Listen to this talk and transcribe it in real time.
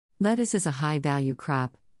Lettuce is a high-value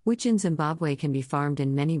crop, which in Zimbabwe can be farmed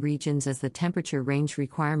in many regions as the temperature range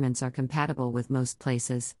requirements are compatible with most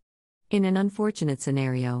places. In an unfortunate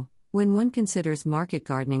scenario, when one considers market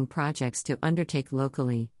gardening projects to undertake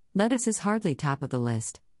locally, lettuce is hardly top of the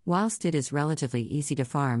list, whilst it is relatively easy to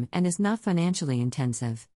farm and is not financially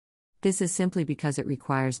intensive. This is simply because it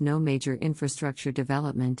requires no major infrastructure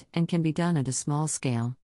development and can be done at a small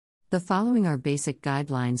scale. The following are basic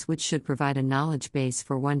guidelines which should provide a knowledge base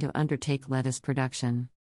for one to undertake lettuce production.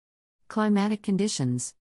 Climatic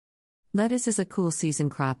conditions. Lettuce is a cool season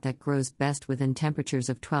crop that grows best within temperatures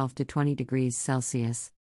of 12 to 20 degrees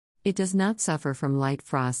Celsius. It does not suffer from light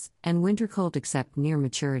frosts and winter cold except near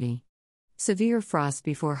maturity. Severe frosts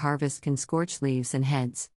before harvest can scorch leaves and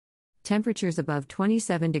heads. Temperatures above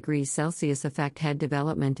 27 degrees Celsius affect head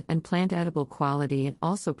development and plant edible quality and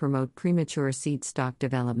also promote premature seed stalk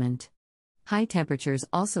development. High temperatures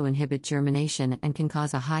also inhibit germination and can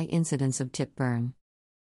cause a high incidence of tip burn.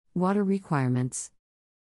 Water requirements.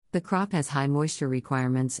 The crop has high moisture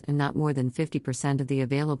requirements and not more than 50% of the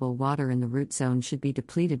available water in the root zone should be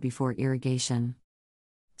depleted before irrigation.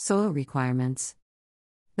 Soil requirements.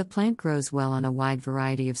 The plant grows well on a wide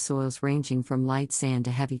variety of soils ranging from light sand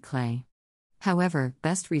to heavy clay. However,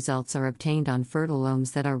 best results are obtained on fertile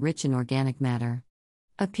loams that are rich in organic matter.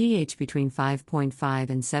 A pH between 5.5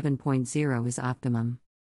 and 7.0 is optimum.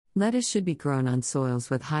 Lettuce should be grown on soils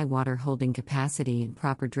with high water holding capacity and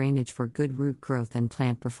proper drainage for good root growth and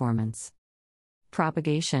plant performance.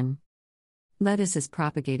 Propagation. Lettuce is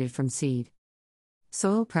propagated from seed.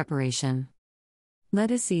 Soil preparation.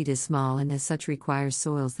 Lettuce seed is small and as such requires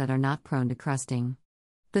soils that are not prone to crusting.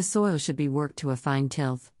 The soil should be worked to a fine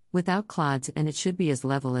tilth, without clods, and it should be as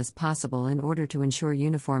level as possible in order to ensure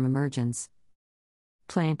uniform emergence.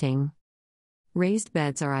 Planting. Raised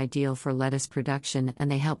beds are ideal for lettuce production and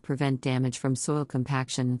they help prevent damage from soil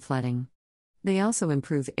compaction and flooding. They also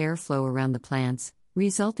improve airflow around the plants,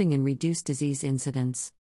 resulting in reduced disease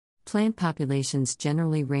incidence. Plant populations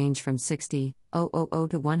generally range from 60,000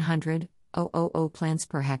 to 100,000 plants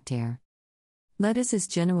per hectare. Lettuce is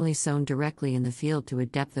generally sown directly in the field to a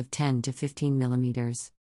depth of 10 to 15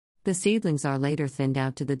 millimeters. The seedlings are later thinned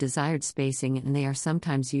out to the desired spacing and they are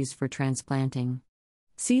sometimes used for transplanting.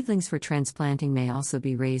 Seedlings for transplanting may also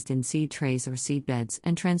be raised in seed trays or seed beds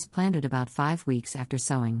and transplanted about 5 weeks after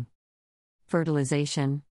sowing.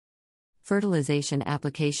 Fertilization. Fertilization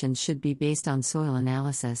applications should be based on soil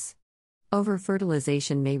analysis.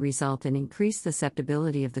 Over-fertilization may result in increased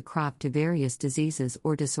susceptibility of the crop to various diseases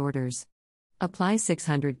or disorders. Apply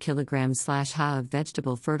 600 kg/ha of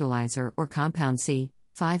vegetable fertilizer or compound C,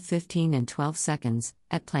 5, 15 and 12 seconds,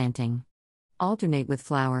 at planting. Alternate with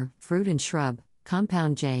flower, fruit and shrub,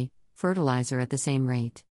 compound J, fertilizer at the same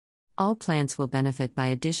rate. All plants will benefit by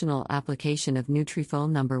additional application of Nutrifol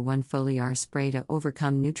No. 1 foliar spray to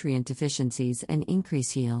overcome nutrient deficiencies and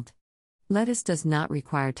increase yield. Lettuce does not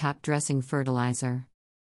require top-dressing fertilizer.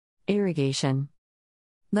 Irrigation.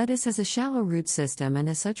 Lettuce has a shallow root system and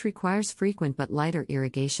as such requires frequent but lighter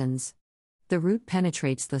irrigations. The root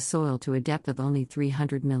penetrates the soil to a depth of only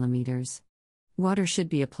 300 millimeters. Water should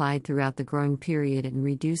be applied throughout the growing period and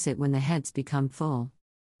reduce it when the heads become full.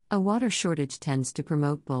 A water shortage tends to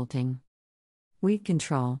promote bolting. Weed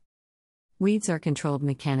control. Weeds are controlled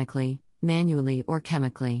mechanically, manually, or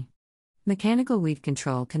chemically. Mechanical weed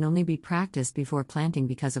control can only be practiced before planting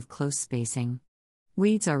because of close spacing.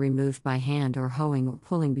 Weeds are removed by hand or hoeing or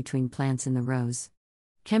pulling between plants in the rows.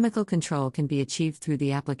 Chemical control can be achieved through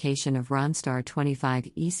the application of Ronstar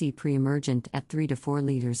 25 EC pre-emergent at 3 to 4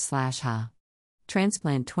 liters/ha.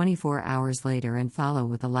 Transplant 24 hours later and follow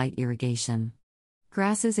with a light irrigation.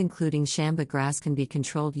 Grasses including Shamba grass can be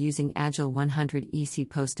controlled using Agile 100 EC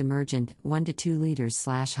post-emergent 1 to 2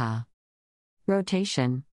 liters/ha.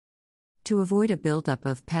 Rotation. To avoid a buildup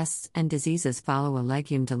of pests and diseases, follow a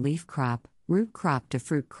legume to leaf crop, root crop to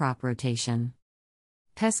fruit crop rotation.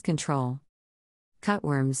 Pest control.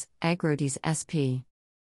 Cutworms, Agrodes sp.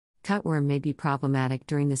 Cutworm may be problematic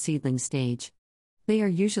during the seedling stage. They are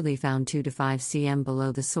usually found 2 to 5 cm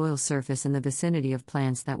below the soil surface in the vicinity of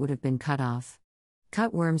plants that would have been cut off.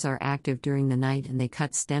 Cutworms are active during the night and they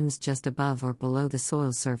cut stems just above or below the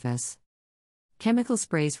soil surface. Chemical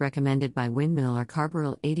sprays recommended by Windmill are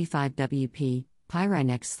Carbaryl 85 WP,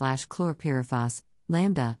 Pyrinex/chlorpyrifos,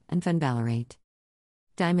 Lambda, and phenvalerate.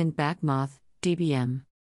 Diamond-back moth, DBM.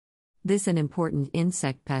 This is an important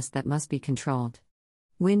insect pest that must be controlled.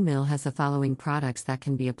 Windmill has the following products that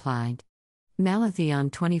can be applied.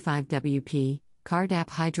 Malathion 25 WP, Cardap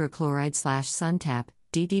hydrochloride/Suntap,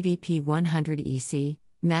 DDVP 100 EC,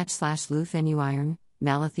 Match/Lufenuiron,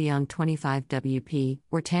 Malathion 25 WP,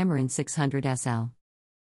 or Tamarin 600 SL.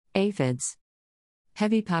 Aphids.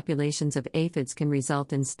 Heavy populations of aphids can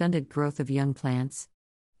result in stunted growth of young plants.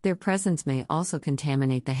 Their presence may also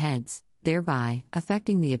contaminate the heads, thereby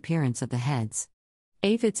affecting the appearance of the heads.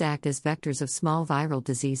 Aphids act as vectors of small viral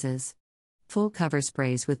diseases. Full cover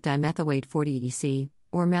sprays with dimethoate 40EC,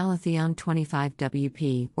 or malathion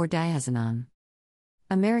 25WP, or diazinon.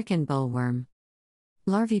 American bollworm.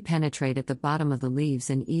 Larvae penetrate at the bottom of the leaves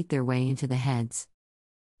and eat their way into the heads.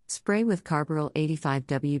 Spray with carbaryl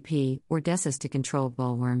 85WP, or Decis to control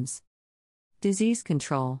bollworms. Disease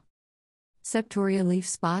control. Septoria leaf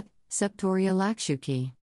spot, Septoria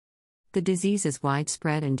lakshuki. The disease is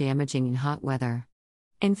widespread and damaging in hot weather.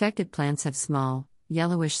 Infected plants have small,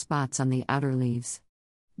 yellowish spots on the outer leaves.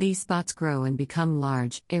 These spots grow and become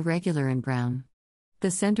large, irregular, and brown.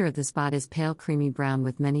 The center of the spot is pale creamy brown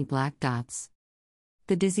with many black dots.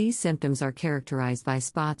 The disease symptoms are characterized by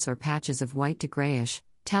spots or patches of white to grayish,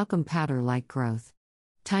 talcum powder-like growth.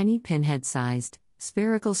 Tiny pinhead-sized,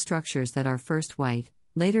 spherical structures that are first white,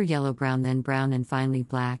 later yellow-brown, then brown, and finally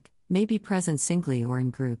black, may be present singly or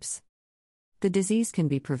in groups. The disease can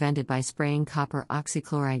be prevented by spraying copper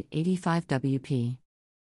oxychloride 85WP.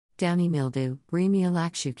 Downy mildew, Rhemia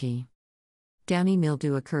lakshuki. Downy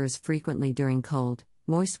mildew occurs frequently during cold,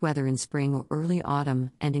 moist weather in spring or early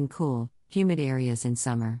autumn, and in cool, humid areas in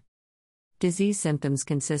summer. Disease symptoms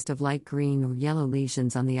consist of light green or yellow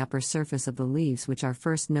lesions on the upper surface of the leaves, which are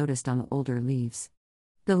first noticed on older leaves.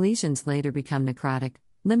 The lesions later become necrotic,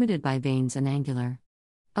 limited by veins and angular.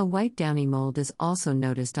 A white downy mold is also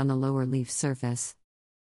noticed on the lower leaf surface.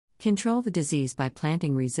 Control the disease by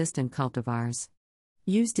planting resistant cultivars.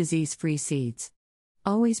 Use disease-free seeds.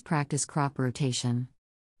 Always practice crop rotation.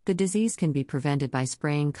 The disease can be prevented by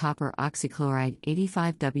spraying copper oxychloride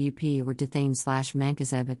 85WP or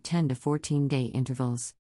dithane/mancozeb at 10 to 14 day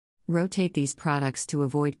intervals. Rotate these products to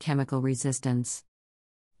avoid chemical resistance.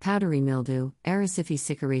 Powdery mildew, Erysipphe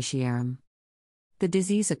siceracearum. The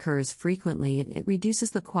disease occurs frequently and it reduces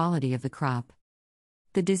the quality of the crop.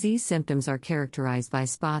 The disease symptoms are characterized by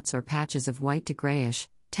spots or patches of white to grayish,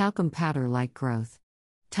 talcum powder-like growth.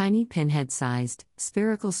 Tiny pinhead-sized,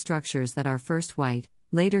 spherical structures that are first white,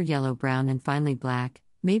 later yellow-brown, and finally black,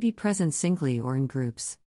 may be present singly or in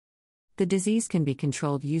groups. The disease can be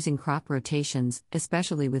controlled using crop rotations,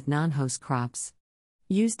 especially with non-host crops.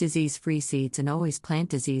 Use disease-free seeds and always plant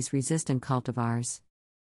disease-resistant cultivars.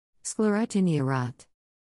 Sclerotinia rot.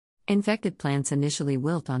 Infected plants initially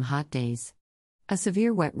wilt on hot days. A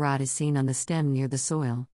severe wet rot is seen on the stem near the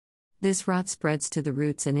soil. This rot spreads to the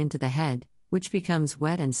roots and into the head, which becomes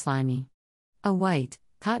wet and slimy. A white,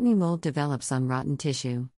 cottony mold develops on rotten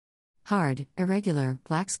tissue. Hard, irregular,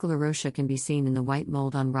 black sclerotia can be seen in the white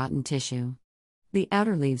mold on rotten tissue. The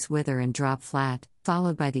outer leaves wither and drop flat,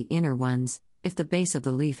 followed by the inner ones, if the base of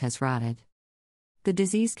the leaf has rotted. The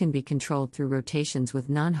disease can be controlled through rotations with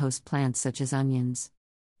non-host plants such as onions.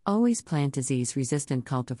 Always plant disease-resistant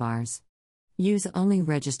cultivars. Use only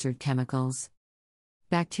registered chemicals.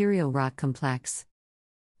 Bacterial rot complex.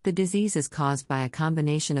 The disease is caused by a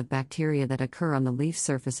combination of bacteria that occur on the leaf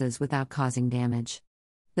surfaces without causing damage.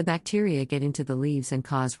 The bacteria get into the leaves and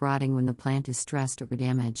cause rotting when the plant is stressed or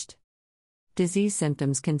damaged. Disease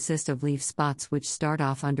symptoms consist of leaf spots which start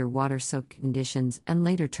off under water-soaked conditions and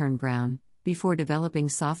later turn brown, before developing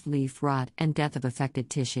soft leaf rot and death of affected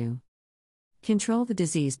tissue. Control the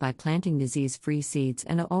disease by planting disease-free seeds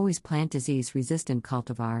and always plant disease-resistant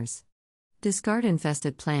cultivars. Discard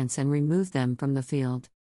infested plants and remove them from the field.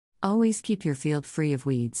 Always keep your field free of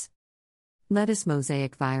weeds. Lettuce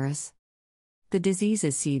mosaic virus. The disease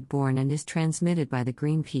is seed-borne and is transmitted by the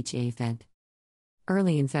green peach aphid.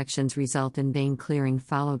 Early infections result in vein clearing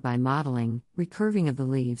followed by mottling, recurving of the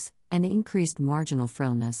leaves, and increased marginal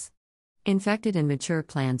frillness. Infected and mature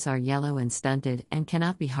plants are yellow and stunted and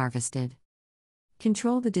cannot be harvested.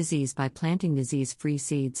 Control the disease by planting disease-free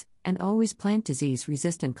seeds, and always plant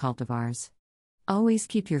disease-resistant cultivars. Always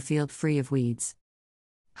keep your field free of weeds.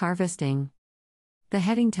 Harvesting. The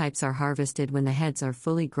heading types are harvested when the heads are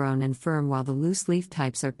fully grown and firm, while the loose leaf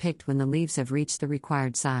types are picked when the leaves have reached the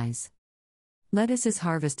required size. Lettuce is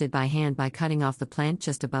harvested by hand by cutting off the plant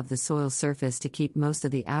just above the soil surface to keep most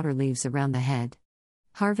of the outer leaves around the head.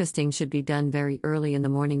 Harvesting should be done very early in the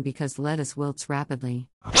morning because lettuce wilts rapidly.